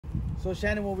So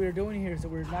Shannon, what we're doing here is that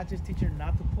we're not just teaching her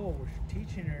not to pull, we're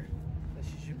teaching her that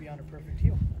she should be on a perfect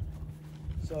heel.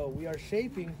 So we are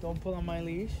shaping, don't pull on my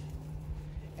leash.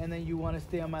 And then you want to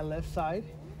stay on my left side.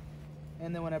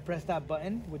 And then when I press that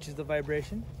button, which is the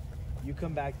vibration, you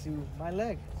come back to my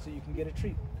leg so you can get a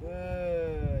treat.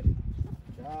 Good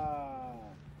job.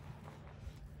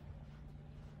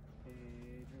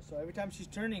 So every time she's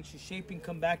turning, she's shaping,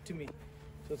 come back to me.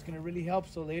 So it's going to really help.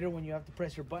 So later when you have to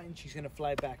press your button, she's going to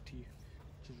fly back to you,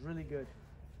 which is really good.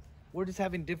 We're just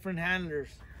having different handlers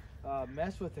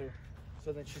mess with her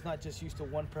so that she's not just used to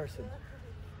one person.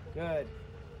 Good.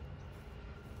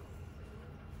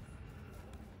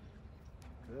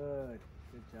 Good.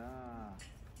 Good job.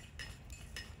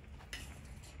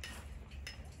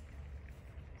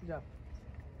 Good job.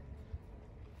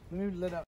 Let me let out.